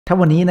ถ้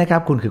าวันนี้นะค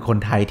รับคุณคือค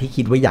นไทย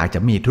ที่คิดว่าอยากจ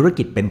ะมีธุร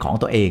กิจเป็นของ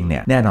ตัวเองเนี่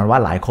ยแน่นอนว่า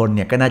หลายคน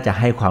เนี่ยก็น่าจะ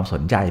ให้ความส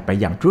นใจไ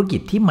ปอย่างธุ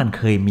รกิจที่มัน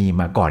เค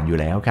ยมีมาก่อนอ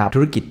ยู่แล้วครั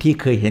บธุรกิจที่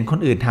เคยเห็นค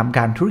นอื่นท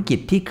ำการธุ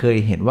รกิจที่เ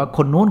คยเห็นว่าค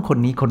นโน้นค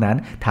นนี้คนนั้น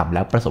ทำ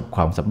แล้วประสบค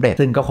วามสำเร็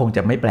จซึ่งก็คงจ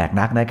ะไม่แปลก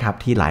นักนะครั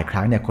บที่หลาย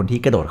ครั้งเนี่ยคน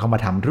ที่กระโดดเข้าม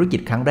าทำธุรกิ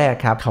จครั้งแร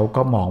กครับเขา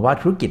ก็มองว่า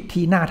ธุรกิจ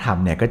ที่น่า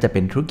ทำเนี่ยก็จะเป็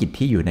นธุรกิ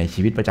จที่อยู่ใน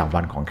ชีวิตประจำ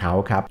วันของเข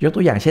าครับย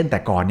กตัวอย่างเช่นแต่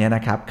ก่อนเนี่ยน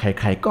ะครับใ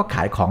ครๆก็ข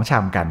ายของช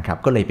ำกัน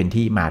ครับก็เลยเป็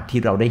นที่มา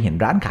ที่เราได้เห็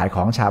นร้านขาย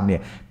ของชำเ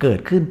นี่ย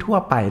เกิดขึ้นทั่ว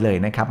ไปเล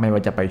ยนะครับไม่ว่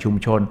าจะไปชุม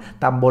ชน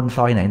ตำบล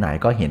ซอยไหน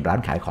ๆก็เห็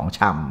นร้านขายของช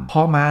ำพ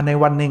อมาใ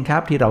นวันหนึ่งค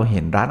รับที่เราเ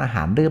ห็นร้านอาห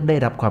ารเริ่มได้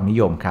รับควา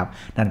มนิยมครั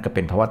บนั่นก็เ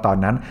ป็นเพราะว่าต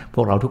อนนั้น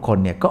พวกเราทุกค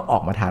นเนี่ยก็ออ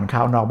กมาทานข้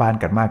าวนอกบ้า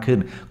นกันมากขึ้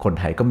นค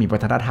นไทยก็มีวั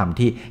ฒนธรรม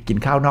ที่กิน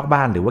ข้าวนอ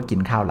กบ้านหรือว่ากิ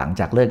นข้าวหลั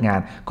งจากเลิก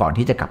งานก่อ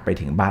นที่จะกลับไป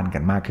ถึงบ้า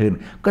นกันมากขึ้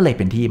นก็เลย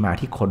เป็นที่ม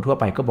าที่คนทั่ว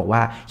ไปก็บอ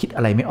กว่าคิดอ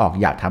ะไรไม่ออ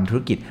กอยากทำธุร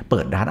กิจเปิ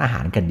ดร้านอาห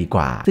ารกันดีก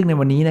ว่าซึ่งใ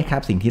นวันนี้นะค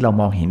รับสิ่งที่เร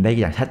ามองเห็น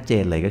ได้อย่างชัดเ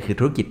จนเลยก็คือ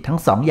ธุรกิจทั้ง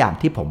2 อย่า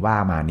งที่ผมว่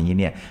ามานี้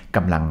เนี่ยก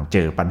ำลังเจ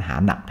อปัญ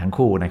หาหนักทั้ง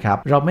คู่นะครั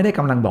บเราไม่ได้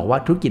กำลังบอกว่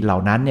าธุรกิจเ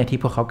หล่านั้นเนี่ยที่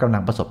พวกเขากำ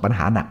ลังประสบปัญห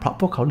าหนักเพราะ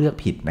พวกเขาเลือ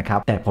กผิดนะ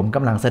ครับแต่ผมก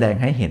ำลังแสดง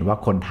ให้เห็นว่า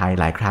คนไท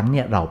ยหลายครั้งเนี่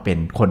ยเราเป็น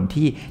คน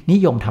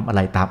ที่นิยมทำอะไ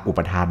รตามอุ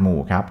ปทาน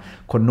หมู่ครับ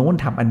คนนู้น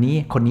ทำอั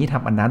นนี้คนนี้ท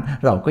ำอันนั้น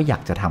เราก็อ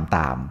ยากจะทำต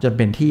ามจน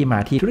เป็นที่ม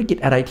าที่ธุ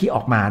รกิจอะไรที่อ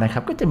อกมานะ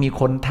ครับก็จะมี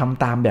คนทำ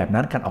ตามแบบ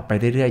นั้นกันออกไป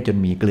เรื่อยๆจ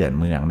นมีเกลื่อน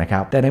เมืองนะค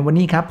รับแต่ในวั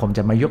นนี้ครับผม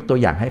จะมายกตั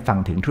วอย่าง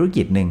ให้ฟังถึงธุร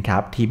กิจหนึ่ง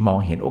ครับที่มอง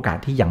เห็นโอกา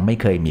สที่ยังไม่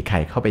เคยมีใ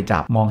ครเข้าไป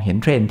จับมอง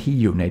เห็นเทรนด์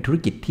ที่อยู่ในธุร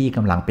กิจที่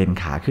กำลังเป็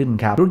นขาขึ้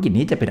นครับธุรกิ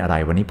จนี้จะเป็นอะ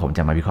ไรวันนี้ผมจะ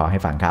มาวิเคราะห์ให้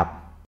ฟังครั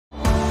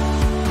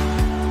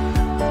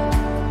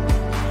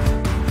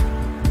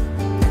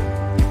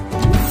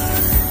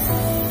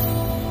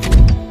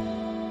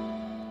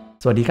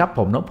บสวัสดีครั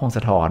บผมนพพงศ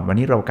ธรวั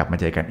นนี้เรากลับม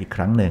าเจอกันอีก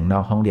ครั้งหนึ่ง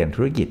นอกห้องเรียน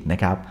ธุรกิจนะ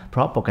ครับเพ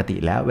ราะป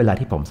กติแล้วเวล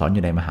าที่ผมสอนอ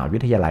ยู่ในมหาวิ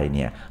ทยาลัย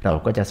เนี่ยเรา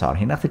ก็จะสอ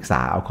นให้นักศึก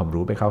ษาเอาควา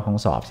มรู้ไปเข้าห้อง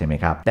สอบใช่ไห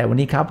มครับแต่วั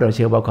นนี้ครับเราเ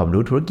ชื่อว่าควา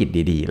มรู้ธุรกิจ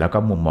ดีๆแล้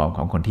วก็มุมมองข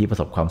องคนที่ประ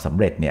สบความสำ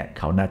เร็จเนี่ยเ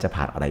ขาน่าจ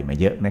ะผ่านอะไรม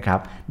าเยอะนะครั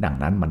บดัง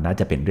นั้นมันน่า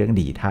จะเป็นเรื่อง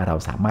ดีถ้าเรา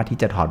สามารถ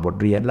ที่จะถอดบท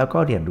เรียนแล้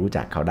วก็เรียนรู้จ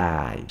ากเขาไ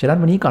ด้ฉะนั้น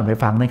วันนี้ก่อนไป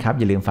ฟังนะครั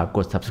บอย่าลืมฝากก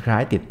ด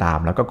subscribe ติดต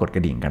ามแล้วก็กด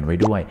กระดิ่งกัน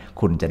ไว้ด้ว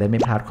ยคุณจะได้ไม่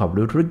พลาดความ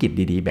รู้ธุรกิ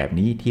จดีๆแบ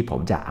บนี้ที่ผ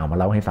มจะเอามา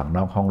เล่าให้ฟัง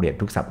นอกห้องเรียน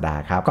ทุกสัปดา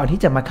ห์ครับก่อน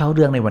ที่จะมาเข้าเ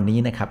รื่องในวัน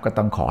นี้นะครั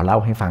บก็ต้องขอเล่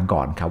าให้ฟั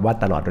งก่อนครับว่า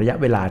ตลอดระยะ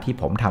เวลา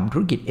ที่ผมท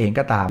ำธุรกิจเอง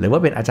ก็ตามหรือว่า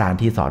เป็นอาจา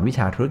รย์ที่สอนวิช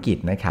าธุรกิ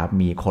จนะครั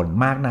บมีค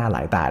นมากหน้าหล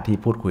ายตา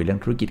ที่พูดคุยเรื่อ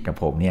งธุรกิจกับ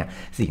ผมเนี่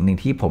ยสิ่งหนึ่ง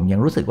ที่ผมยัง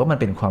รู้สึกว่ามัน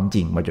เป็นความ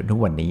จริงมาจนทุ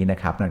กวันนี้น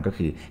ะครับนั่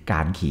นก็คือ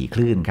การขี่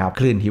คลื่นครั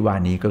บคลื่นที่ว่า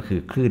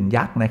นี้ก็คือคลื่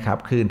นยักษ์นะครับ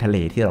คลื่นทะเ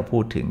ลที่เร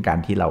าพูดถึงก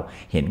ารที่เรา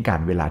เห็น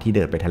กันเวลาที่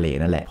เดินไปทะเล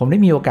นั่นแหละผม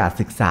ได้มีโอกาส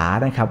ศึกษ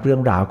านะครับเ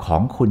รื่องราว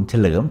ของคุณเฉ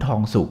ลิมท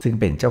องสุขซึ่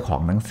งเป็นเจ้าข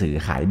องหนังสื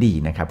อขายดี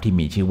นะครับ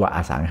ที่มีชื่อว่า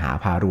อสังหา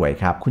พารว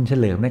ยครับคุณเฉ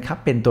ลิมนะครั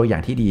บเป็นตัว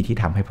อย่างที่ดี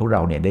ที่ทำให้พวกเ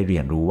ราเนี่ยได้เรีย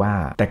นรู้ว่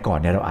าแต่ก่อน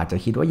เนี่ยเราอาจจ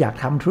ะคิดว่าอยา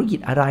กทำธุรกิ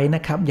จอะไรน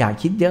ะครับอยา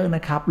กคิดเยอะนะ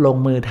ครับ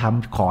ลงมือท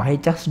ำขอให้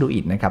just do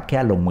it นะครับ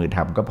แค่ลงมือ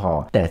ทำก็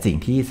พอแต่สิ่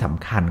งที่สำ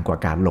คัญกว่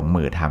าการลง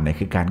มือทำเนี่ย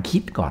คือการคิ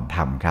ดก่อนท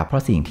ำครับเพร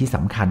าะสิ่งที่ส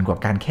ำคัญกว่า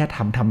การแค่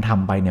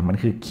ทำไปเนี่ยมัน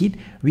คือคิด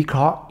วิเค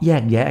ราะห์แ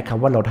ยกแยะครั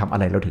บว่าเราทำอ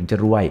ะไรเราถึงจ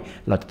ะรวย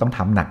เราจะต้องท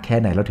ำหนักแค่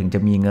ไหนเราถึงจ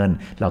ะมีเงิ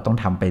นเราต้อง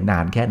ทำไป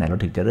นานแค่ไหนเรา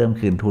ถึงจะเริ่ม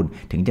คืนทุน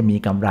ถึงจ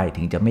ะมีกำไ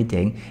รถึงจะไม่เ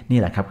จ๊งนี่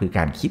แหละครับคื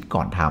อการคิ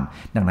ดก่อนท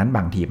ำดังนั้น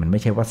บางทีมัน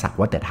ไม่ใช่ว่าสัก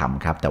ว่าแต่ทำ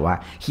ครับแต่ว่า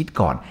คิ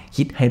ดก่อ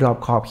นคิดให้ร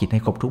อบคอบคิด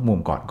ให้ครบทุ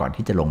กมุมก่อน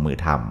ที่จะลงมือ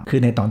ทำคื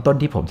อในตอนต้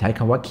นที่ผมใช้ค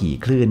ำว่า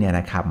ขี่คลื่นเนี่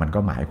ยนะครับมัน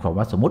ก็หมายความ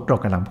ว่าสมมติเร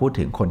ากำลังพู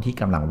ดถึงคน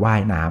ที่กำลังว่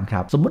ายน้ำค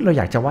รับสมมติเราอ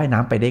ยากจะว่า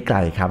ยน้ำไปได้ไ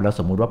กลครับแล้ว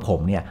สมมุติว่าผ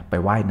มเนี่ยไป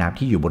ว่ายน้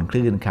ำที่อยู่บน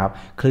คลื่นครั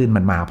บคลื่น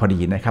มันมาพ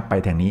อดีนะครับไ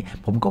ปทาง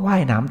นี้ผ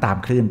มก็ว่ายน้ำ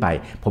ตามคลื่น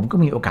ไปผมก็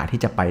มีโอกาสที่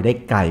จะไป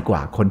ได้ไกล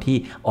กว่าคน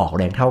ที่ออก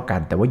แรงเท่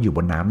ากันแต่ว่าอยู่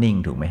บนน้ำนิ่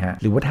งถูกไหมฮ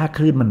ะหรือว่าถ้าค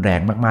ลื่นมันแ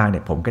รงมากๆเนี่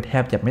ยผมก็แ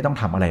ทบจะไม่ต้อ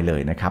งทำอะไรเ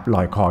ลยนะครับ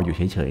ลอยคออยู่เ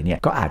ฉยๆเนี่ย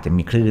ก็อาจจ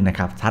ะมีคลื่นนะ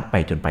ครับซัดไ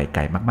ปจนไปไ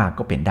กลมากๆ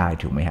ก็เป็น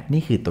ได้ถูกไหมฮ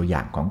ะนี่คือตัว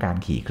อย่างของกา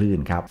รขี่คลื่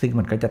นครับซึ่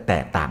งมันก็จะ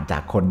แตกต่างจ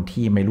ากคน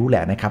ที่ไม่รู้แ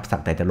หละนะครั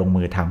บสักแต่จะล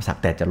งมือทำสั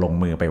กแต่จะลง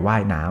มือไ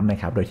ปว่ายน้ำนะ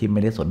ครับโดยที่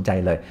ไม่ได้สน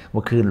ใจเล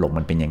ยว่าคลื่นล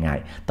มมันเป็นยังไ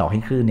งต่อ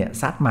ให้คลื่นเนี่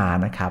ยซัดมา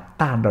นะครับ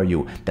ต้านเราอ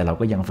ยู่แต่เร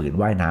าก็ยังฝื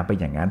นว่ายน้ำไป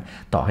อย่างนั้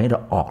นต่อให้เรา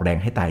ออกแรง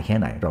ให้ตาย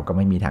แค่ไหนเราก็ไ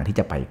ม่มีทางที่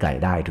จะไปไก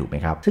ลได้ถูกไหม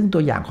ครับซึ่งตั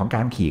วอย่างของก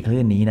ารขี่ค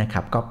ลื่นนี้นะค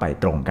รับก็ไ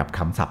ปตรงกับค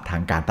ำศัพท์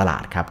ทางการตล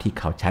าดครับ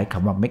ที่เขาใช้ค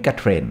ำว่า mega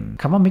trend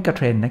คำว่า mega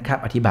trend นะ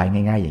ครับอธิบาย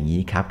ง่ายๆอย่าง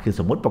นี้ครับคือ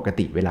สมมติป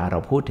กติเวลาเ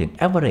ราพูดถึง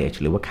average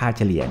หรือว่าค่า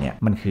เฉลี่ยเนี่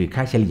ยมันคื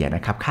อค่าเฉลี่ย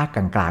นะครับค่าก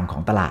ลางๆ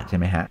ของตลาดใช่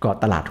ไหมฮ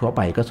ะก็ตลาดทั่วไ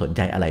ปก็สนใ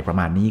จอะไรประ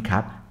มาณนี้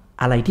ครับ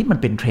อะไรที่มัน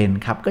เป็นเทรนด์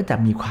ครับก็จะ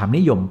มีความ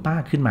นิยม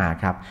มากขึ้นม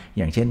าครับอ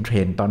ย่างเช่นเท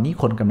รนด์ตอนนี้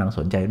คนกำลังส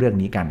นใจเรื่อ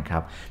งนี้กันค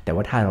รับแต่ว่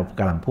าถ้าเร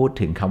ากำลังพู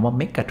ดถึงคำว่าเ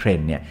มกะเทร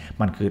นด์เนี่ย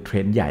มันคือเท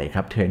รนด์ใหญ่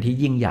ครับเทรนด์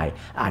ที่ยิ่งใ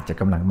หญ่อาจจะ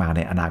กำลังม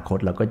าในอนา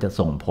คตแล้วก็จะ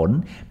ส่งผ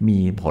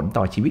ลมีผ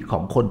ลต่อชีวิตข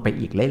องคนไป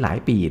อีกหลา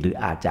ยๆปีหรือ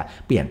อาจจ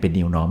ะเปลี่ยนเป็น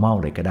new normal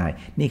เลยก็ได้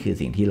นี่คือ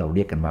สิ่งที่เรา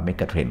เรียกกันว่าเ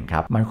มกะเทรนด์ค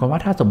รับหมายความว่า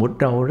ถ้าสมมติ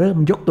เราเ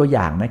ริ่มยกตัวอ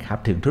ย่างนะ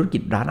ครับถึงธุรกิ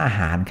จร้านอาห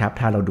ารครับ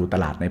ถ้าเราดู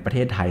ตลาดในประเ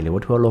ทศไทยหรือว่า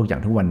ทั่วโลกอย่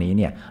างทุกวัน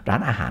นี้เนี่ยร้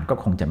านอาหา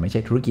รก็คงจะไม่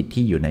ใช่ธุรกิ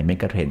จที่อยู่ในเม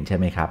กะเทรนด์ นด์ใช่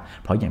ไหมครั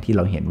บเพราะอย่างที่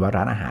เราเห็นว่าร้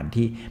านอาหา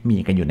รที่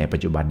มีกันอยู่ใ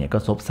นปัจจุบันเนี่ยก็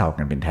ซบเซ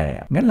ากันเป็นแถ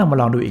บงั้นเรามา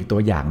ลองดูอีกตั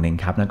วอย่างหนึ่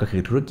งครับนั่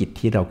นก็คือธุรกิจ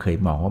ที่เราเค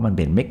ยมองว่ามัน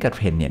เป็นเมกะเท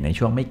รนด์เนี่ยใ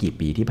นช่วงไม่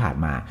กี่ปีที่ผ่าน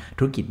มา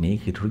ธุรกิจ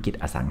นี้คือธุรกิจ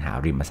อสัง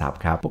หาริมทรั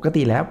พย์ครับป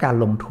กติแล้วการ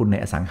ลงทุนใ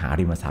นอสังห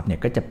าริมทรัพย์เนี่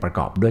ยก็จะประ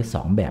กอบด้วย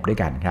2แบบด้ว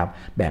ยกันครับ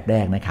แบบแ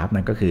รกนะครับ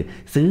นั่นก็คื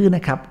อซื้อน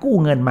ะครับกู้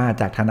เงินมา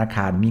จากธนา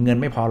คารมีเงิ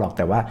นไม่พอหรอก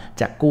แต่ว่า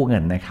จะกู้เ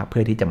งินนะครับเ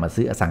พื่อที่จะม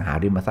าซื้ออสังห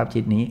าริมทรัพย์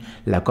ชิ้น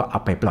นี้แล้วก็เอา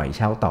ไปปล่อยเ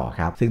ช่าต่อ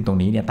ครับซึ่งตร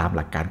งนี้เนี่ยตาม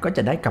หลักการก็จ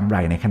ะได้กำ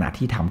ไรในขณ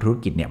ะที่ทำธุ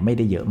รกิจเนี่ยไม่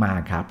ได้เยอะม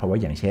ากครับเพราะว่า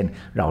อย่างเช่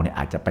นเราเนี่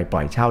ยอาจจะไป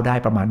ปล่อยเช่าได้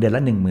ประมาณเดือนล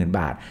ะ 10,000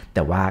 บาทแ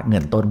ต่ว่าเ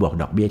งินต้นบว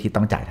กดอกเบี้ยที่ต้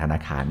องจ่ายธน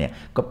าคารเนี่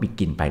ยก็ไ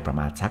ปกินไปปร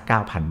ะมาณสัก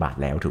 9,000 บา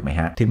ทแล้วถูกไห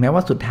มฮะถึง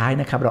แม้ว่าสุดท้า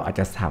ยนะครับเราอา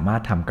จจะสามาร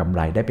ถทำกำไ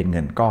รได้เป็น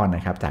เงินก้อนนะ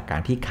ครับจากก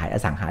ารที่ขาย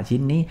อสังหา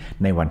ชิ้น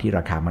นี้ในวัน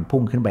ที่ราคามัน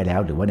พุ่งขึ้นไป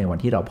แล้วหรือว่าในวัน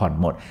ที่เราผ่อน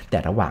หมดแ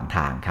ต่ระหว่างท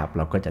างครับ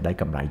เราก็จะได้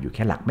กำไรอยู่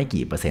แค่หลักไม่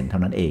กี่เปอร์เซ็นต์เท่า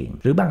นั้นเอ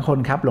งหรือบางคน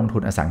ครับลงทุ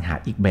นอสังห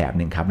าอีกแบบห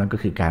นึ่งครับนั่นก็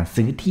คือการ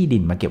ซื้อ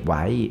ที่ดินมาเก็บ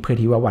ไว้เพื่อ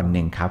ที่ว่าวันห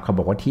นึ่งครับเขาบ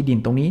อกว่าที่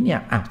ดินตรงนี้เ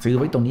นี่ยซื้อ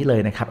ไว้ตรงนี้เ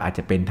ลยนะครับอาจจ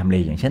ะเป็นทำเ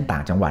ลอย่างเช่นต่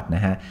างจังหวัดน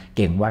ะฮะเ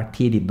ก่งว่า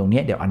ที่ดินตรงนี้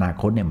เดี๋ยวอน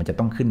าคตเนี่ยมันจ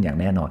ะต้องขึ้นอย่าง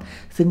แน่นอน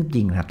ซึ่ง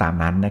จริงตา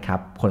มนั้นนะครั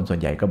บคนส่ว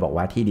นใหญ่ก็บอก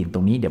ว่าที่ดินต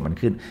รงนี้เดี๋ยวมัน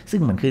ขึ้น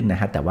ซึ่งมันขึ้นน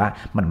ะฮะแต่ว่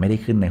ามันไม่ได้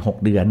ขึ้นใน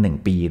6เดือน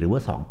1ปีหรือว่า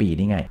2ปี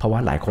นี่ไงเพราะว่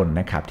าหลายค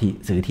นนะครับที่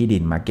ซื้อ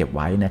ที่ดินมาเก็บ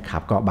ไว้นะค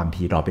รับก็บาง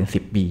ทีรอเป็น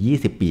10ปี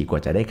20ปีกว่า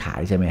จะได้ข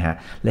ายใช่ไหมฮะ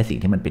และสิ่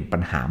งที่มันเป็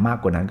นปัญหา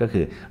มากกว่านั้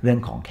นก็คือเรื่อง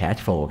ของ cash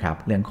flow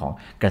ครับเรื่องขอ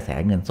งกระ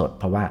แสเงินสด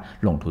เพราะว่า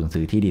ลงทุ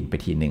นซื้อที่ดินไ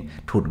ปทีนึง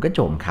ทุนก็จ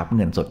มครับเ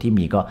งินสดที่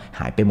มีก็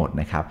หายไปหมด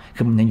นะครับ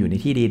คือมันยังอยู่ใ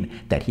นที่ดิ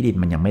นแต่ที่ดิน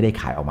มันยังไม่ได้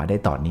ขายออกมา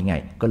ได้ตอนนี้ไ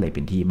งก็เลย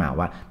เป็นที่ม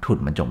าว่าทุ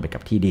นมันจมไป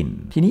กับที่ดิ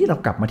นทีนี้เร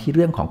ากลับมาที่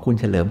เรื่องของคุณ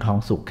เฉลิมท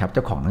องสุขครับเ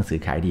จ้าของหนังสื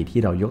อขายดี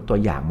ที่เรายกตั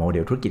วอย่างโมเด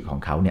ลธุรกิจของ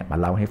เขาเนี่ยมา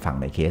เล่าให้ฟัง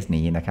ในเค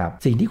สนี้นะครับ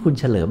สิ่งที่คุณ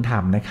เฉลิมท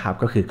ำนะครั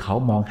บก็คือเข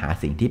ามองหา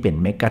สิ่งที่เป็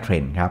นเมกะเทร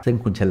นด์ครับซึ่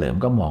งคุณเฉลิ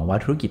มก็มองว่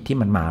าธุรกิจที่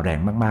มันมาแ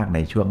รงมากๆ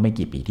ในช่วง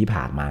ไม่กี่ปี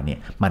ที่ผ่านมาเนี่ย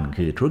มั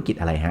นคือธุรกิจ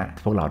อะไรฮะ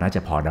พวกเราน่าจ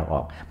ะพอเดา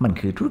ออกมัน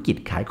คือธุรกิ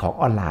จขายขอ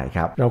งออนไลน์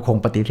ครับเราค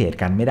งปฏิเส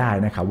ธกันไม่ได้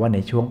นะครับว่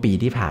าในช่ว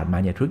งปีที่ผ่าน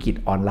มาเนี่ยธุรกิ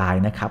จออนไล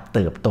น์นะครับ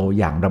เติบโต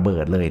อย่างระเบิ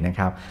ดเลยนะ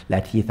ครับแล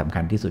ะที่สำคั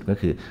ญที่สุ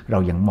ดก็คือเร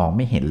ายังมองไ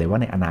ม่เห็นเลยว่า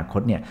ในอนาค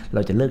ตเนี่ย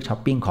เราจะเลิกช้อ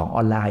ปปิ้งของ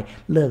ออนไ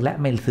ลน์เลิกและ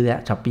ไม่ซื้อ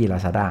Shopee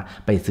Lazada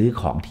ไปซื้อ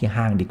ของที่ห้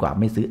างดีกว่า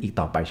ไม่ซื้ออีก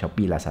ต่อไป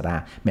Shopee Lazada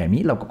แบ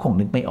บนี้เราก็ค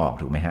งนึกไม่ออก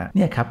ถูกไหมฮะ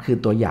เนี่ยครับคือ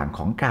ตัวอย่าง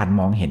ของการ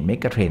มองเห็นเ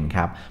มกะเทรนด์ค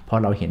รับพ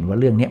อเราเห็นว่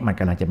าเรื่องนี้มั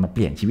นกำลังจะมาเป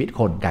ลี่ยนชีวิต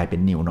คนกลาย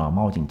เป็น New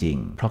Normal จริง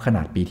ๆเพราะขน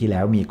าดปีที่แล้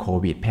วมีโ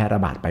ควิดแพร่ระ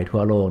บาดไปทั่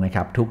วโลกนะ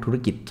ครับทุกธุร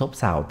กิจซ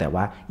บเซา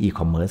แต่ว่าอี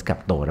คอมเมิร์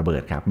ซกับโตระ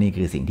เบิดครับ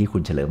นี่คือสิ่ง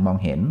ที่คุณเฉลิมมอง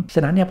เห็น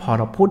ฉะนั้นเนี่ยพอเ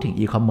ราพูดถึง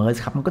อีคอมเมิร์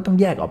ซครับมันก็ต้อง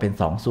แยกออกเป็น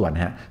2ส่วน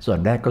ฮะส่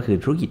วนแรกก็คือ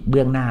ธุรกิจ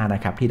เบื้องหน้านะ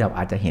ครับที่เรา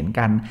อาจจะเห็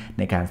นกัน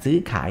ในการซื้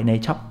อขายใน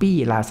Shopee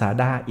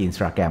Lazada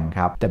Instagram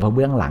ครับแต่พอเ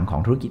บื้องหลังข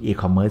องธุรกิจอี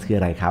คอมเมิร์ซคือ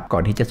อะไรครับก่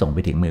อนที่จะส่ง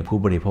ไปถึงมือ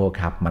ผู้บริโภ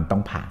คครับมันต้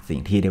องผ่าน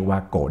สิ่งที่เรียกว่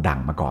าโ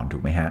กดังมาก่อนถู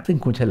กไหมฮะซึ่ง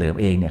คุณเฉลิม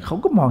เองเนี่ยเข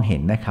าก็มอง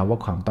เห็นนะครับว่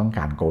าความต้องก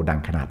ารโก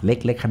ดังขนาดเล็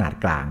กและขนาด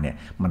กลางเนี่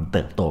ยมัน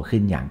เติบโต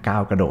ขึ้นอย่างก้า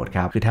วกระโด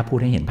ดครับคือถ้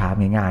าพูดให้เห็นภาพ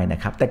ง่ายๆน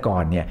ะครับแต่ก่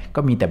อนเนี่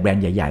ยก็มีแต่แบรน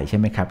ด์ใหญ่ๆใช่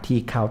ไหมครับที่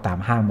เข้าตา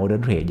มห้างโมเดิร์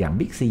นเทรดอย่าง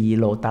บิ๊กซี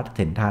โลตัสเ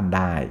ซ็นทรัลไ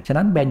ด้ฉะ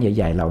นั้นแบรนด์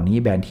ใหญ่ๆเหล่า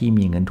นี้แบรนด์ที่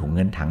มีเงินถุงเ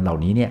งินถังเหล่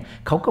านี้เนี่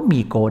ยเขาก็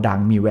มีโก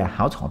ดังมีแวร์เ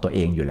ฮาส์ของตัว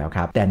เองอยู่แล้วค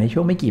รับแต่ในช่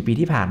วงไม่กี่ปี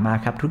ที่ผ่านม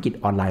าครับธุรกิ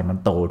จออนไลน์มั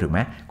นโตถูกไห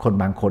มค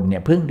นบางคนเนี่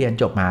ยเพิ่งเรีย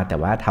นจบมาแต่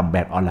ว่าทำแบร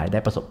นด์ออนไลน์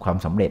ได้ประสบความ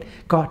สำเร็จ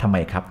ก็ทำ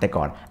ไมครับ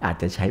แต่ก่อนอาจ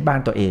จะใช้บ้า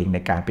นตัวเองใ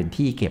นการเป็น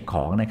ที่เก็บข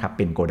องนะครับ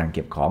เป็นโกดังเ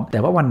ก็บของ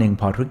แต่ว่าวันหนึ่ง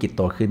พอธุรกิจ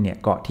โตขึ้นเนี่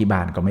ยก็ที่บ้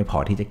านก็ไม่พ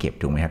อที่จะเก็บ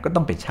ถูกไหมครับก็ต้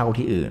องไปเช่า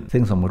ที่อื่นซึ่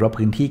งสมมติว่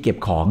าพื้นที่เก็บ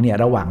ของเนี่ย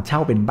ระหว่างเช่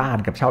าเป็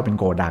นบ้านกับเช่าเป็น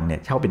โกดังเนี่ย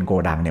เช่าเป็น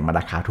โกดังเนี่ยมั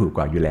นราคาถูก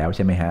กว่าอยู่แล้ว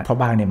ใช่ไหมฮะเพรา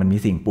ะบ้านเนี่ยมั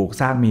นมีสิ่งปลู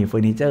กสร้างมีเฟ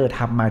อร์นิเจอร์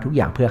ทำมาทุกอ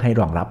ย่างเพื่อให้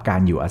รองรับ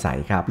การอยู่อ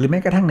าศัยครับหรือ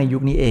แม้กระทั่งในยุ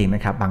คนี้เองน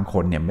ะครับบาง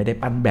คนเนี่ยไม่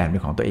ได้ปั้นแบรนด์เป็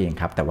นของตัวเอง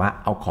ครับแต่ว่า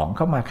เอาของ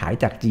เข้ามาขา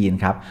ยจากจี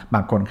นครับบ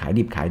างคนขา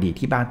ยดิบขา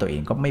ยดีที่บ้านตัวเ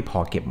องก็ไม่พ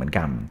อเก็บเหมือ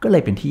นกันก็เล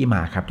ยเป็นที่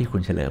มาครับ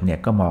ที่คุณเฉลิมเนี่ย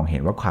ก็มองเห็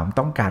นว่าความ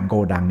ต้องการโ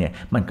กดังเนี่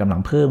ยมันกำ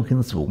ลังเพิ่ม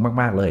ขึ้นสู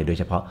งมากๆเลยโด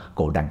ยเฉพาะ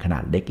โกดังขนา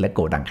ดเล็กและ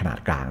โกดังขนา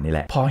ดกลางนี่แห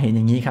ละพอเห็น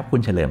อย่างนี้ครับคุ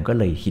ณเฉลิมก็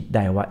เลยคิด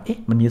ได้ว่าเอ๊ะ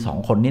มันมี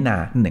2คนนี่น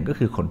าหนึ่งก็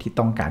คือคนที่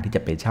ต้องการที่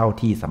จะไปเช่า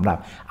ที่สำห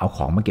รับเอา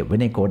ของมาเก็บไว้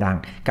ในโกดั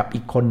งกับอี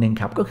กคนนึง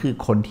ครับก็คื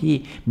อคนที่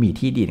มี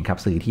ที่ดินครับ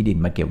ซื้อ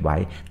ที่ดินมาเก็บ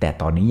ไว้แต่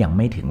ตอนนี้ยังไ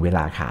ม่ถึงเวล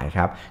าขาย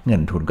ครับ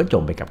เงินทุนก็จ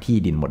มไปกับ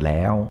ที่ดินหมดแ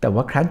ล้วแต่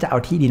ว่าครั้นจะเอ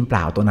าที่ดินเ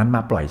ปล่าตัวนั้นม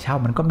าปล่อยเช่า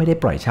มันก็ไม่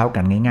ได้ปล่อยเช่า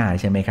กันง่ายๆ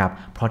ใช่ไหมครับ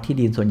เพราะที่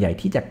ดินส่วนใ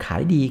หญ่ที่จะ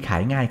ขายดีข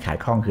ายง่ายขา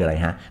ยคล่องคืออะไ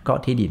รฮ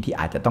ะก็ที่ดินที่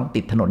อาจจะต้อ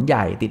งติดถนนใ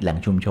หญ่ติดแหล่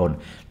งชุมชน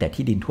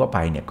แต่ที่ดินทั่วไ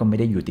ปเนี่ยก็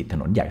ไม่ได้อยู่ติดถ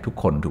นนใหญ่ทุ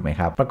กคนถูกไห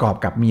มครับประกอ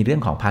บกับมีเรื่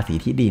องของภ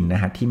าษีที่ดินน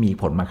ะฮะที่มี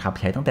ผลบังคับ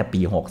ใช้ตั้งแต่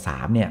ปี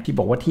63เนี่ยที่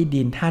บอกว่า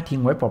ที่ดินถ้าทิ้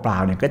งไว้เปล่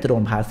าๆเนี่ยก็จะโ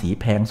ดนภาษี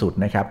แพงสุด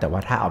นะครับ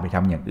แต่ว่าถ้าเอาไป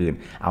ทำอย่างอื่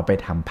นเอาไป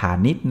ทำพา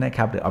ณิชย์นะค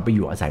รับหรือเอาไป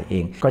อยู่อาศัยเ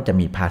องก็จะ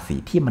มีภา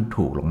ษีที่มัน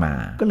ถูกลงม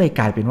าก็เลย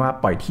กลายเป็นว่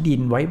าปล่อย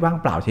ที่ดินไว้ว่า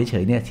งเปล่าเฉ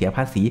ยๆเนี่ยเสียภ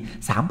าษี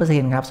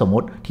 3% ครับสม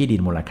มติที่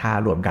ดินมูลค่าร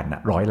วมกัน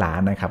100 ล้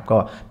านนะครับก็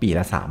ปี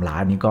ละ3 ล้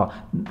าน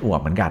นี่ก็อ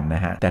วบเหมือนกันน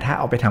ะฮะแต่ถ้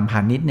าเอาไปทำ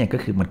พาณิชย์เนี่ยก็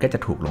คือมันก็จะ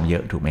ถูกลงเยอ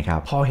ะถูกไหมค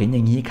รับพอเห็นอย่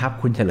างนี้ครั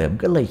บคุณเฉลิ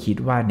มก็เลยคิ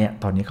ดว่าเนี่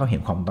ยตอนนี้เขา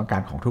เห็นความต้อง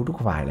การของทุ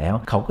กๆฝ่าย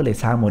แล้วเขาก็เลย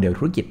สร้างโมเดล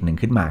ธุรกิจหนึ่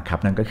งขึ้นมาค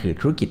รับนั่นก็คือ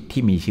ธุรกิจ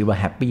ที่มีชื่อว่า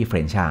Happy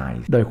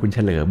Franchise โดยคุณ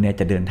เฉลิมเนี่ย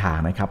จะเดิน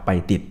ทางนะครับไ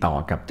ปติดต่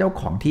อกับเจ้า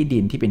ของที่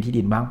ดินที่เป็น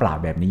ที่ดินว่างเปล่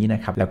าแบบนี้น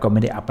ะครับแล้วก็ไ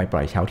ม่ได้เอาไป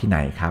ปล่อยเช่าที่ไห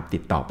นครั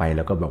บติดต่อไปแ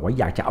ล้วก็บอกว่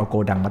าอยากจะเอา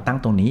โกดังมาตั้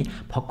งตรง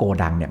นี้เพราะโก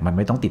ดังเนี่ยมันไ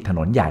ม่ต้องติดถ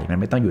นนใหญ่มั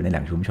นไม่ต้องอยู่ในแห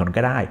ล่งชุมชน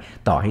ก็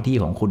ได้ต่อให้ที่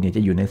ของคุณเนี่ยจ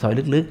ะอยู่ในซอย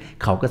ลึกๆ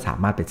เขาก็สาม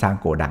ารถไปสร้าง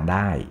โกดังไ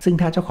ด้ซึ่ง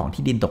ถ้าเจ้าของ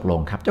ที่ดินตก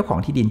ลงครับเจ้าขอ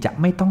งที่ดินจ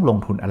ะไม่ต้อง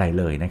ลงทุนอะไ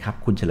รเลยนะครับ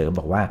คุณเฉลิม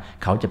บอกว่า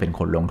เขาจะเป็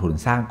นคนลงทุน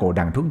สร้างโ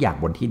กดังทุกอย่าง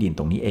บนที่ดิน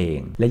ตรงนี้เอ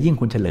งและยิ่ง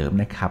คุณเฉลิม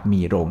นะครับ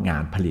มีโรงง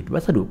านผลิตวั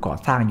สดุก่อ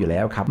สร้างอยู่แล้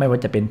วครับไม่ว่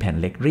าจะเป็นแผ่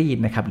นเหล็กรี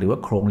ดนะครับหรือว่า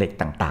โครงเหล็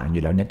กต่างๆ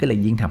อยู่แล้วเนี่ยก็เลย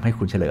ยิ่งทำ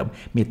ให้คุณเฉลิ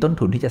มมีต้น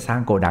ทุนที่จะ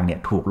สร้างโกดังเนี่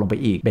ยถูกลงไป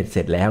อีกเบ็ดเ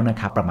สร็จแล้วนะ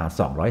ครับประมาณ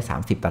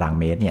230ตารา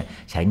งเมตรเนี่ย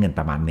ใช้เงิ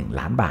นประมาณ1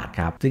ล้านบา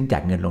ทครับซึ่งจ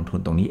ากเงินลงทุ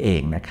นตรงนี้เ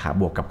องนะครับ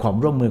บวกกับความ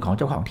ร่วมมือของ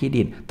เจ้าของที่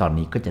ดินตอน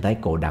นี้ก็จะได้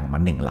โกดังมา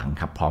1หลัง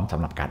ครับพร้อมส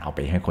ำหรับการเอาไ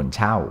ปให้คน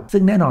เช่า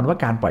ซึ่งแน่นอนว่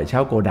าการปล่อยเช่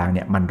าโกดัง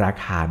เนี่ยมันรา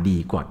คา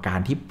ดีกว่า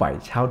การที่ปล่อ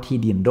ยเช่าที่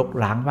ดินร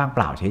กร้างว่างเ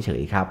ปล่าเฉ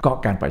ยๆครับ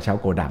ก็การปล่อยเช่า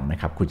โกดังน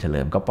ะครับคุณเฉ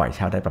ลิมก็ปล่อย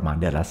เช่าได้ประมา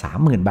ณเดือนละ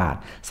 30,000 บาท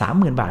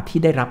 30,000 บาทที่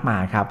ได้รับ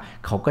มาครับ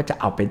เขาก็จ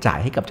ะเอาไปจ่าย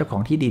ให้กับเจ้า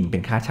ของที่ดินเป็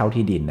นค่าเช่า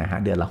ที่ดินนะฮะ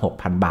เดือนละ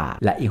 6,000 บา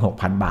ทและอีก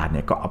 6,000 บาทเ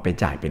นี่ยก็เอาไ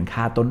ปจ่ายเป็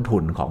นค่าต้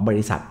นทุนของบ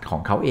ริษัทข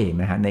องเขาเอง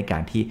นะฮะใน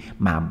การที่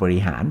มา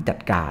บริหารจั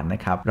ดการ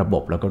นะครับระบบ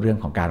แล้วก็เรื่อง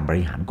ของการ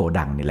บริหารโก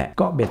ดังนี่แหละ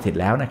ก็เบ็ดเสร็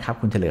จแล้วนะครั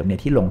บคุณเฉลิมเนี่ย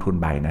ที่ลงทุน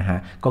ไปนะ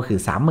ฮะก็คือ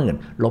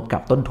 30,000 ลบ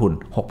กับต้นทุน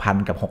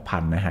 6,000 กับ 6,000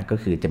 นะฮะก็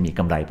คือจะมีก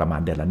ำไรประมา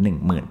ณเดือนละ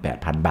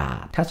 18,000 บา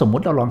ทถ้าสมมุ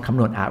ติเราลองคำ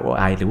นวณ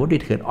ROI หรือว่า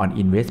Return on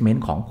Investment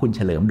ของคุณ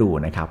เฉลิมดูน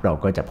ะครับเรา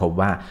ก็จะพบ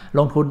ว่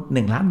าลงทุน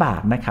1ล้านบา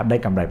ทนะครับได้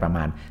กำไรประม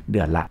าณ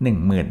เดือนละ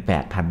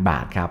 18,000 บา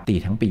ทครั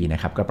บตีทั้งปีน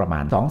ะครับก็ประมา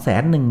ณ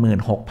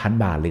 216,000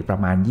 บาทหรือประ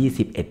มาณ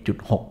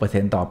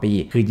 21.6% ต่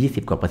อปีคือ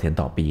 20 กว่าเปอร์เซ็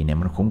นต์ต่อปีเนี่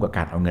ยมันคุ้มกั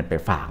บการเอาเงินไ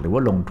ปฝากหรือว่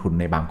าลงทุน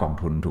ในบางกอง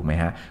ทุนถูกไห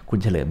มฮะคุณ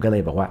เฉลิมก็เ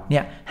ลยบอกว่าเนี่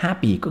ย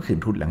5ปีก็คื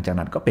นทุนหลังจา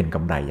กนั้นก็เป็นก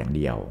ำไรอย่าง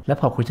เดียวแล้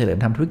วพอคุณเฉลิ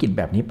มทำธุรกิจแ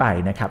บบนี้ไ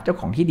ปนะครับเจ้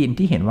าของที่ดิน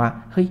ที่เห็นว่า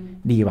เฮ้ย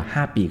ดีว่า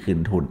5ปีคื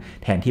นทุน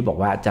แทนที่บอ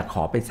กว่าจะ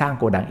ขอไปสร้า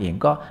งโกดังเอ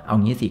งก็เอา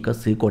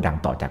งี้สิก็ซื้อโกดัง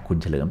ต่อจากคุ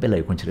ณเฉลิมไปเล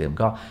ยคุณเฉลิ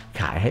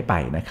มก็ขายให้ไ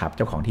ปนะครับเ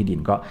จ้าของ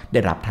ที่ดินก็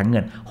ได้รับทั้ง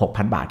เงิน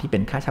 6,000 บาทที่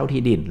เป็นค่าเช่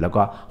าที่ดินแล้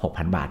วก็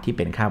 6,000 บาทที่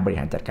เป็นค่าบริ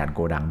หารจัดการโ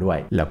กดังด้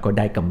วยแล้วก็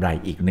ได้กำไ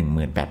รอีก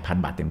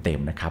 18,000 บาทเต็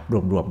มๆนะครับ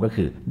รวมๆก็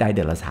คือได้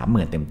เดือนละ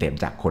 30,000 เต็ม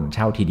ๆจากคน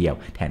เช่าทีเดีย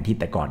วแทน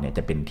ที่แต่ก่อนเนี่ยจ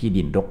ะเป็นที่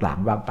ดินร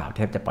กร้างว่างเปล่า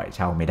แทบจะปล่อย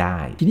เช่าไม่ไ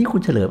ด้ที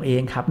นี้คุณเฉลิมเ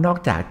องครับนอ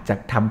กจาก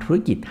จะทำธุ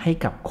รกิจ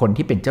ให้กับคน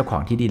ที่เป็นเจ้าข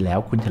องที่ดิน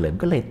แล้วคุณเฉลิม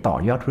ก็เลยต่อ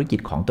ยอดธุรกิ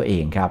จของตัวเ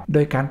องครับโด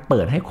ยการ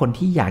เปิดให้ค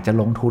นที่อยากจะ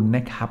ลงทุนน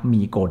ะครั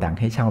บมีโกดัง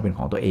ให้เช่าเป็นข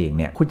องตัวเอง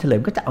เนี่ยคุณเฉลิ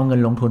มก็จะเอา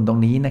เงินลงทุนต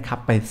รงนี้นะครั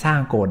บไปสร้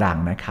างโกดั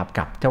งนะครั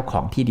บกับเจ้า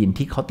ของที่ดิ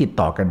นที่เขาติด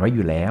ต่อกันไว้อ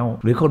ยู่แล้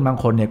วหรือคนบาง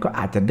คนเนี่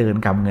ยก็อาจจะ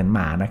เดินกำเงิน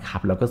มานะ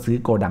ครับแล้วก็ซื้อ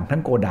โกดังทั้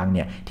งโกดัง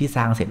เนี่ยที่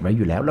สร้างเสร็จไว้อ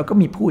ยู่แล้วแล้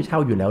วก็มีผู้เช่า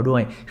อยู่แล้วด้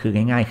วยคื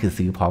อง่ายๆคื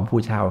อซื้อพร้อม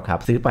ผู้เช่าครั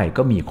บซื้อไ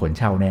ปก็มีคนเ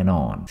ช่าแน่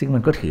นอนซึ่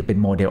งมันก็ถือเป็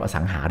นโมเดล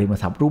อสังหาริ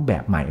มทรัพย์รูปแบ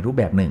บใหม่รูป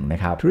แบบหนึ่งนะ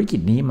ครับธุ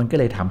รกิจนี้มันก็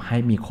เลยทำใ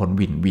ห้มีคน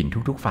วิ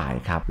นทุกๆฝ่า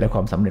ยครับและคว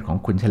ามสำเร็จขอ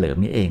งคุณเฉลิ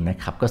มนี่เองน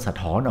ะครับก็ส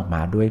ะท้อนออก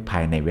มาด้วย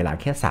ภายในเวล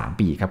าแค่3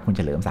ปีครับคุณเ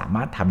ฉลิมสา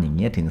มารถทำอย่างเ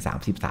งี้ยถึง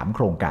33โค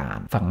รง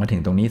การฟังมาถึ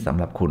งตรงนี้ส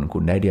ำหรั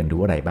บคุณได้เรียน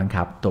รู้อะไรบ้างค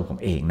รับตัวผม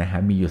เองนะฮ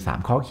ะมีอยู่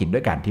3ข้อคิดด้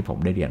วยกันที่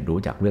ผมได้เรียน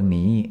รู้จากเรื่อง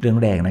นี้เรื่อ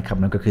งแรกนะครับ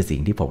นั่นก็คือสิ่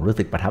งที่ผม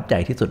รู้สึกประทับ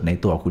ใจที่สุดใน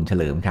ตัวคุณเฉ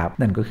ลิมครั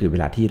บนั่นก็คือเว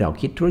ลาที่เรา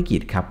คิดธุรกิ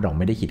จครับเรา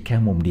ไม่ได้คิดแค่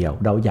มุมเดียว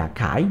เราอยา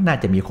กขายน่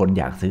าจะมีค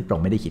นอยากซื้อเรา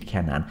ไม่ได้คิดแ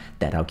ค่นั้น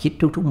แต่เราคิ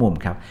ดทุกๆมุม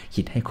ครับ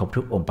คิดให้คร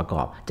บทุกองค์ประก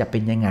อบจะ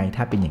เป็นยังไ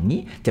งถ้าเป็นอย่า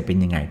งนี้จะเป็น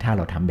ยังไงถ้า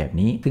เราทำแบบ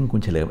นี้ซึ่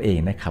งคุณเฉลิมเ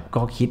องนะครับก็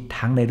คิ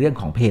ดทั้งในเรื่อ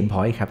งของเพนพ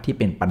อยต์ครับ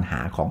ที่เป็นปัญ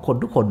หาของค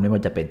นทุกคนไม่ว่า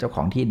จะเป็นเจ้า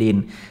ของที่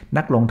ดิ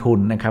นนักลงทุ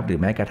นนะครับหรื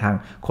อแม้กระทั่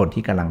งค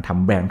นที่กำลังท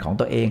ำแบรนด์ของ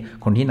ตัวเอง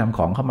คนที่นำข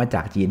องเข้ามา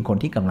จากจีนคน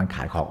ที่กำลัง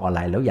ขายของออนไ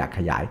ลน์แล้วอยา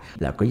กขยา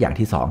ยแล้วก็อย่าง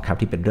ที่2ครับ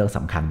ที่เป็นเรื่องส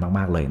ำคัญ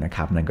มากๆเลยนะค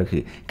รับนั่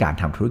นก็คือกา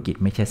รทำธุรกิ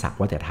จไม่ใช่สัก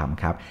ว่าจะท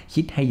ำครั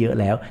บคิดให้เยอ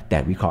ะแล้วแ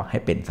ต่วิเคราะห์ให้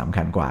เป็นสำ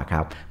คัญกว่าค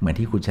รับเหมือ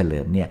นที่คุณเ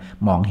ฉลิมเนี่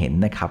ยมองเห็น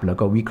นะครับแล้ว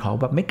ก็วิเครา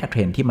ะห์ว่าเมกะเท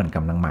รนที่มัน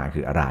กำลังม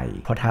าคืออะไร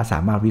เพราะถ้าสา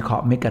มารถวิเครา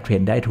ะห์เมกะเทร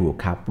นได้ถู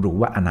กครับรู้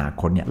ว่าอนา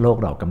คตเนี่ยโ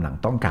ลกเรากำลัง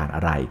ต้องการอ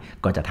ะไ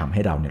รก็จะทำใ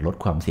ห้เราเนี่ยลด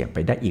ความเสี่ยง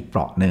ไปได้อีกเป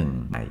ราะหนึ่ง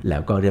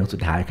แล้วก็เรื่องสุ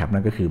ดท้ายครับนั่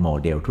นก็คือโม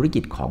เดลธุรกิ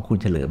จของคุ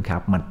ณเฉลิม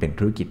ครับมันเป็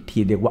นธุรกิ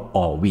จที่เรียกว่า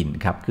all win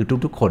ครับคื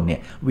อทุกๆคนเนี่ย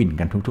วิ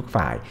นกันทุกๆ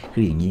ฝ่าย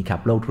คืออย่างนี้ค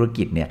รับโลกธุ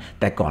รกิจเนี่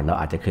ยแต่ก่อนเร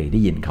าอาจจะเคยได้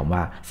ยินค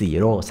ำว่า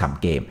zero sum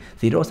game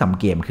zero sum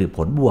game คือผ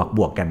ลบ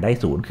วกกันได้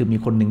ศูนย์คือมี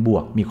คนหนึ่งบ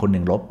วกมีคน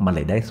หนึ่งลบมันเล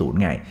ยได้ศู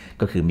นย์ไ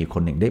งก็คือมี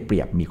คนหนึ่งได้เป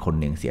รียบมีคน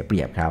หนึ่งเสียเ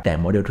ปรียบครับแต่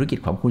โมเดลธุรกิ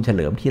จของคุณเ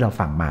ฉลิมที่เรา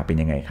ฟังมาเป็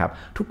นยังไงครับ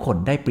ทุกค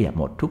นได้เปรียบ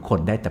หมดทุก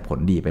คนได้แต่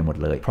ผลดีไปหม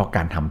ดเลยเพราะก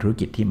ารทำธุ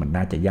รกิจที่มัน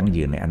น่าจะยั่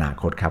งยืนในอน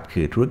าคตครั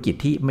บคือธุรกิจ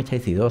ที่ไม่ใช่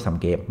zero sum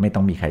game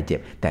ไม่ต้องมีใคร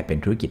เจ็บแต่เป็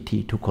นธุรกิ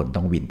จที่ทุกค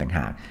นต้องวินต่าง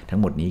หากทั้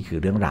งหมดนี้คือ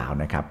เรื่องรา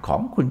วนะครับข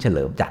องคุณเ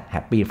ฉลิมจาก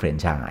Happy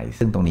Franchise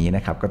ซึ่งตรงนี้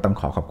นะครับก็ต้อง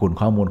ขอขอบคุณ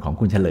ข้อมูลขอ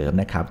งคุณเฉลิ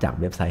มนะครับจาก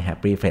เว็บไซต์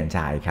Happy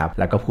Franchise ครับ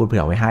แล้วก็พูดเ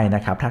ผื่อไว้ให้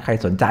นะครับถ้าใคร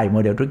สนใจ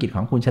โมเดลธุรกิจข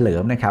องคุณเ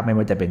ฉลิมนะครับ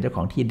ไม่ว่าจะเป็นเจ้า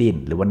ของที่ดิ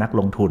นหรือว่านั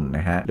กลงทุน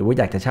นะฮะหรือว่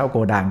าอยากจะเช่าโ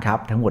กดัง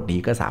ครับทั้งหม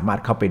ดนี้ก็สามา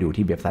รถเข้าไปดู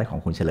ที่เว็บไซต์ข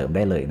องคุณเฉลิม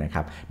ได้เลยนะ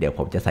ครับเดี๋ยว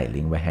ผมจะ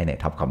ใส่ลิงก์ไว้ให้ใน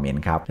ท็อปคอมเมน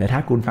ต์ครับแล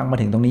ะถ้าคุณฟังมา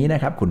ถึงตรงนี้น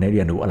ะครับคุณได้เ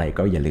รียนรู้อะไ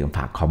รก็อย่าลืม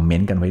ฝากคอมเม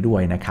นต์กันไว้ด้ว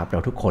ยนะครับเ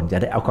ราทุกคนจ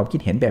ะได้เอาควา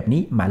มคิดเห็นแบ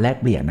บนี้มา แลก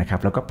เปลี่ยนนะครับ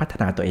แล้วก็พัฒ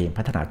นาตัวเอง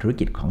พัฒนาธุร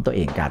กิจของตัวเ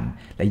องกัน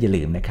และอย่า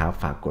ลืมนะครับ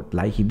ฝากกดไล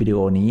ค์คลิปวิดีโอ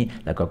นี้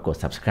แล้วก็กด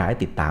Subscribe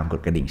ติดตามก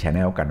ดกระดิ่ง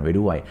Channel กันไว้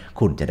ด้วย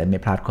คุณจะได้ไม่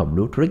พลาดความ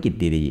รู้ธุรกิจ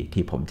ดีๆ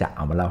ที่ผมจะเอ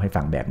ามาเล่าให้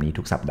ฟังแบบนี้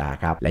ทุกสัปดาห์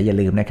ครับและอย่า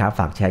ลืมนะครับ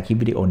ฝากแชร์คลิป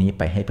วิดีโอนี้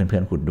ไปให้เพื่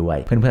อนๆคุณด้วย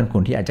เพื่อนๆคุ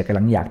ณที่อาจจะกำ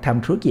ลังอยากท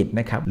ำธุรกิจ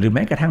นะครับหรือแ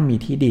ม้กระทั่งมี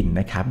ที่ดิน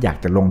นะครับอยาก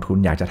จะลงทุน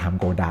อยากจะทำ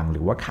โกดังห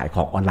รือว่าขายข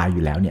องออนไลน์อ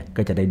ยู่แล้วเนี่ย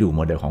ก็จะได้ดูโ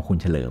มเดลของคุณ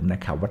เฉลิมน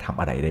ะครับว่าทำ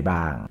อะไรได้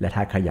บ้างและถ้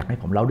าใครอยากให้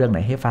ผมเล่าเรื่องไหน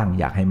ให้ฟัง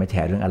อยากให้มาแช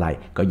ร์เรื่องอะไร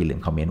ก็อย่าลืม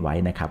คอมเมนต์ไว้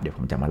นะครับเดี๋ยวผ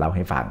มจะมาเล่าใ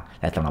ห้ฟัง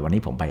และสำหรับวัน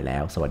นี้ผมไปแล้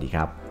วสวัสดีค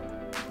รับ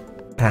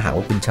ถ้าหาก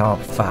ว่าคุณชอบ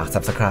ฝาก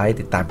Subscribe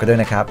ติดตามกันด้วย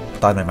นะครับ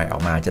ตอนใหม่ๆออ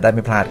กมาจะได้ไ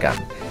ม่พลาดกัน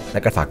แล้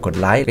วก็ฝากกด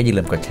ไลค์และอย่า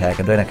ลืมกดแชร์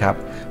กันด้วยนะครับ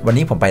วัน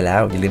นี้ผมไปแล้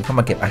วอย่าลืมเข้า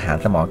มาเก็บอาหาร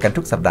สมองกัน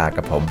ทุกสัปดาห์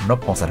กับผมนพ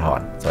พงศธ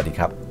รสวัสดี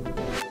ครับ